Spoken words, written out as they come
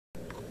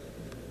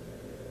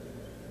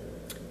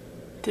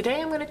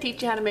Today I'm going to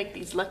teach you how to make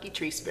these lucky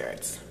tree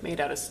spirits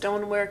made out of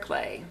stoneware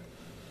clay.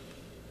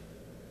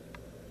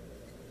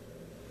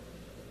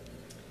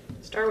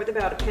 Start with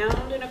about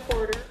 1.25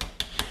 pounds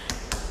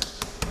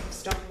of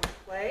stoneware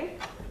clay.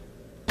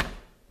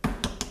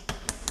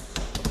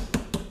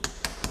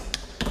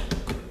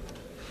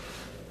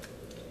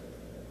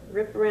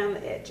 Rip around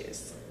the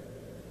edges.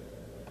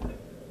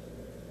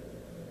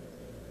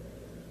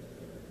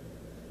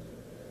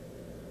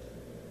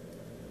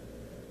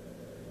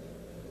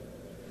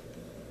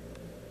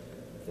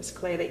 This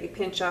clay that you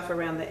pinch off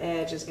around the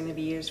edge is going to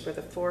be used for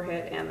the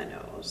forehead and the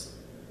nose.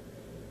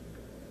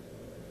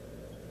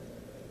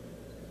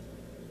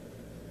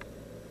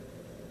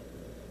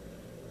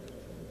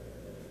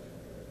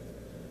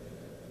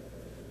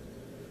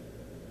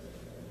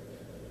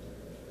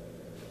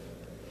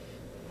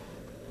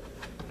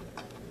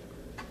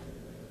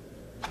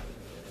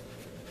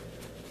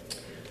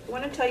 I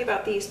want to tell you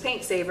about these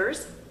paint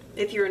savers.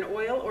 If you're an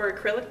oil or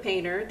acrylic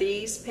painter,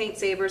 these paint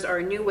savers are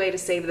a new way to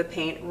save the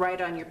paint right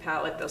on your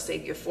palette. They'll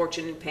save you a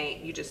fortune in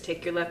paint. You just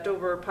take your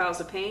leftover piles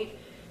of paint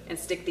and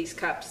stick these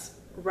cups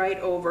right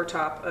over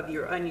top of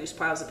your unused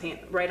piles of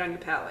paint, right on your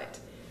palette.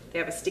 They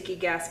have a sticky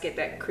gasket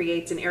that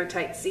creates an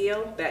airtight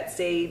seal that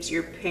saves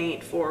your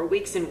paint for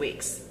weeks and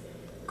weeks.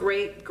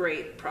 Great,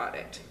 great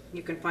product.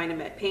 You can find them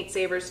at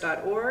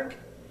paintsavers.org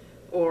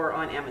or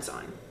on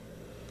Amazon.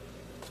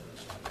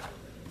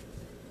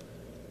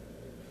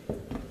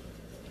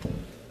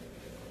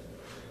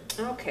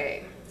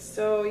 Okay,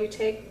 so you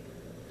take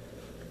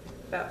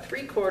about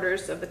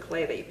 3/4 of the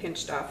clay that you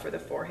pinched off for the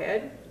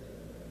forehead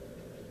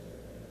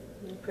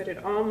and put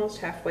it almost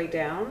halfway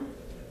down.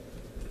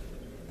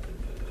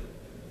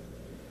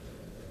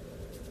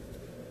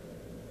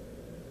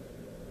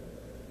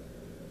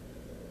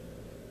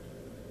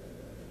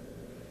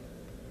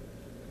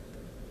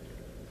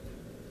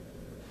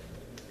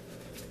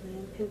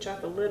 And pinch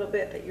off a little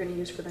bit that you're going to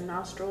use for the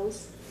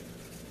nostrils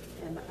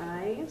and the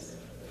eyes.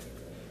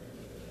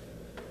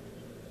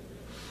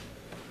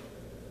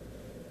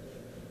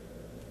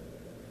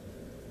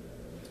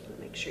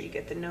 Make sure you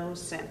get the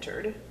nose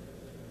centered.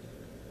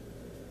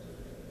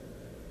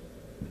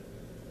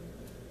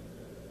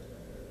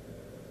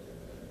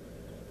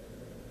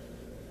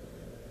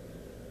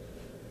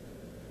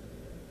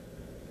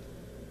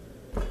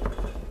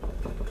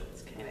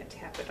 Just kind of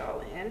tap it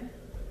all in.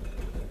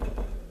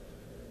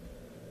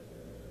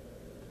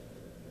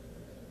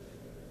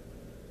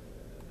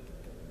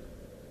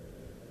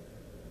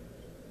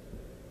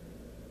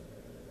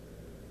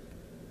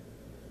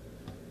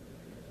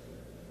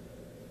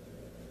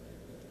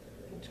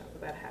 Chop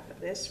about half of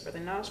this for the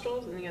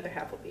nostrils and the other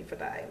half will be for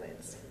the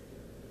eyelids.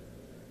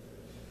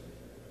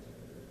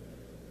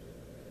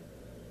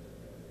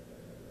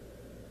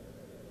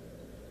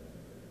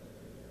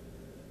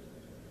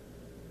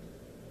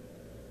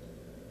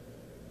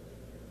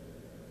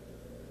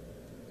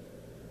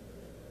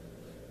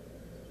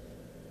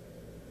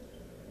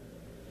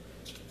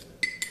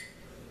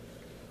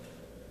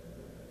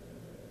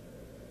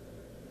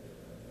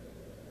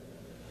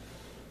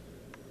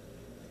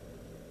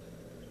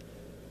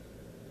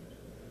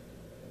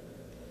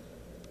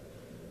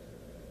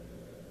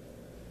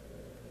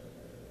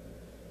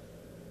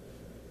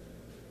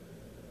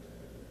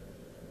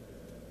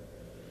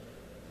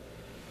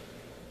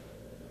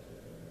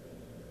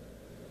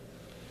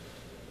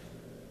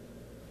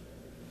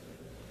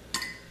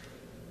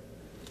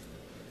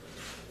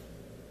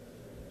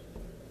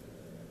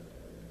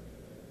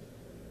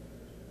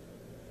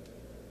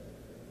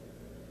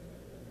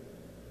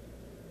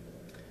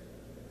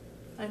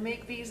 I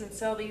make these and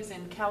sell these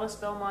in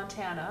Kalispell,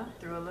 Montana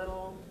through a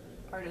little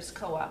artist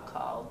co-op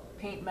called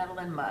Paint, Metal,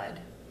 and Mud.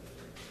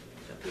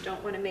 So if you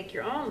don't want to make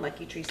your own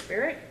lucky tree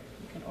spirit,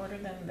 You can order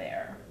them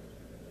there.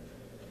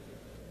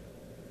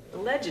 the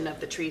legend of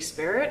the tree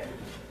spirit.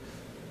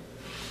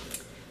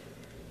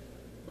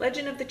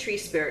 Legend of the tree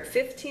spirit.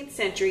 15th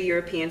century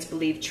Europeans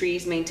believed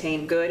trees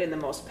maintain good and the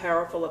most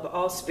powerful of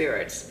all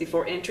spirits.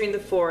 Before entering the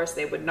forest,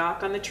 they would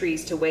knock on the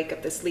trees to wake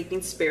up the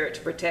sleeping spirit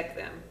to protect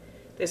them.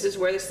 This is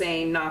where the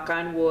saying, knock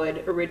on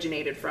wood,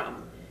 originated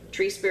from.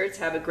 Tree spirits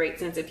have a great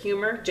sense of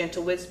humor,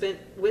 gentle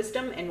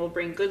wisdom, and will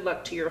bring good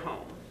luck to your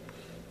home.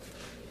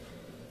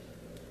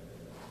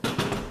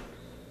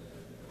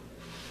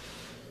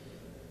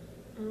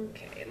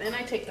 Okay, and then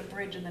I take the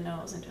bridge of the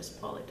nose and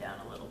just pull it down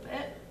a little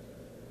bit.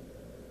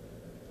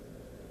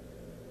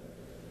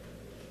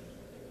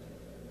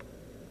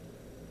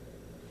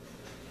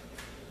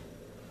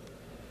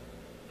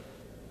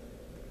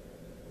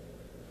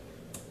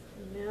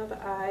 Now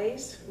the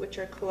eyes, which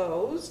are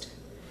closed,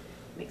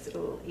 makes it a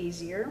little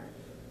easier.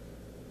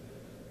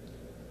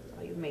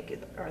 All you make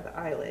it are the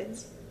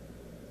eyelids.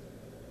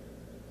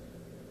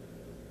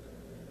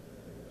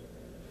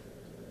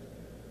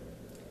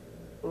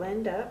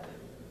 Blend up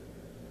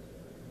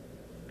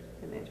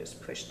and then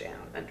just push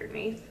down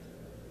underneath.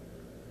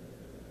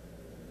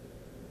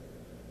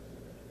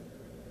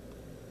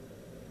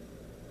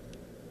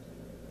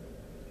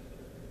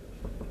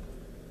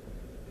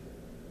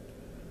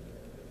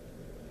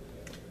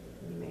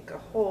 Make a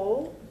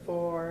hole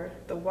for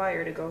the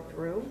wire to go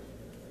through.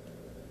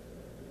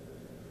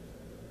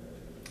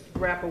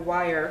 Wrap a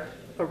wire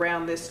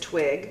around this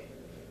twig,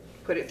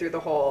 put it through the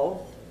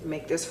hole,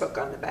 make this hook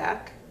on the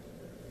back.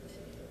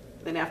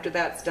 Then after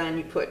that's done,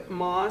 you put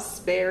moss,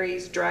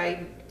 berries,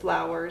 dried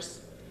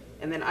flowers,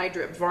 and then I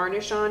drip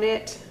varnish on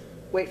it,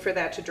 wait for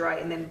that to dry,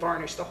 and then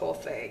varnish the whole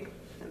thing.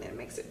 And then it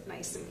makes it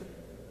nice and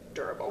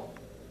durable.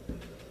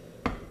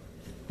 You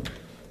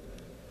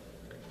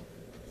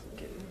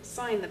can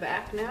sign the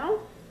back now.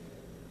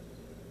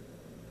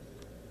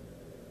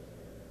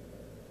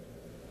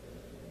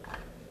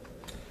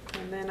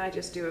 And then I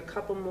just do a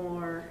couple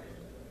more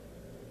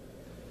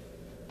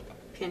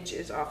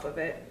pinches off of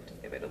it to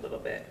give it a little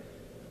bit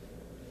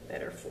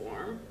better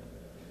form.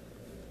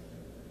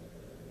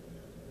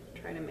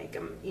 Try to make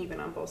them even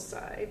on both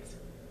sides.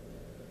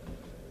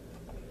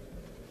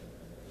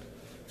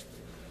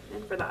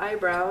 And for the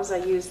eyebrows, I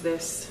use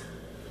this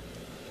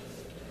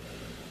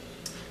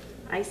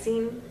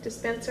icing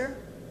dispenser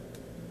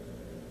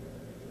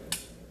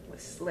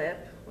with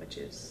slip, which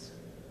is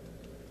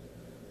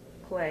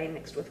clay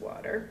mixed with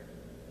water.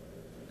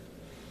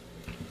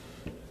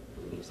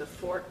 Use a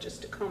fork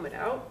just to comb it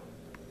out.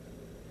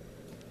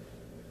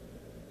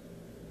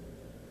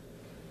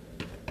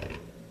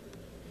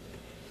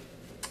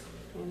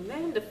 And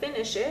then to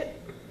finish it,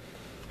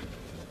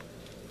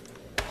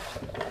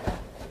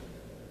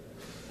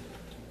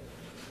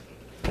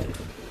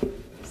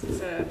 this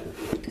is a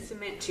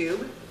cement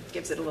tube,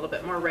 gives it a little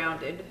bit more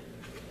rounded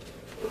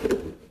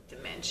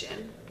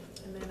dimension.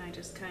 And then I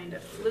just kind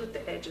of flute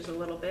the edges a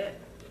little bit.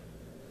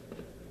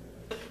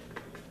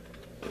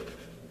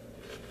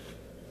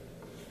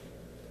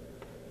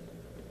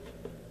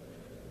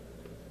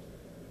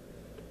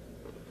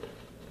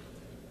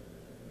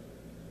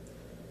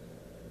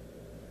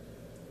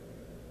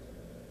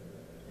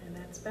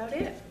 That's about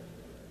it.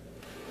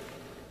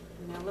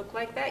 And they'll look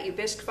like that. You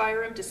bisque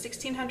fire them to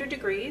 1600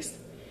 degrees,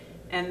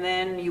 and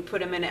then you put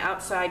them in an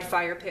outside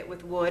fire pit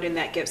with wood, and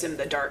that gives them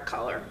the dark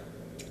color.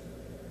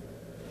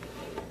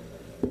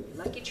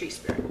 Lucky Tree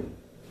Spirit.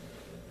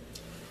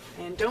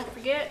 And don't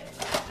forget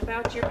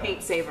about your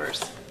paint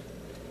savers.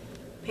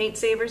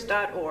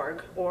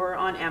 Paintsavers.org or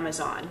on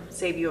Amazon.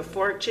 Save you a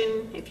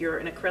fortune if you're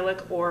an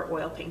acrylic or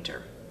oil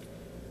painter.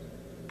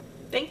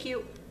 Thank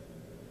you.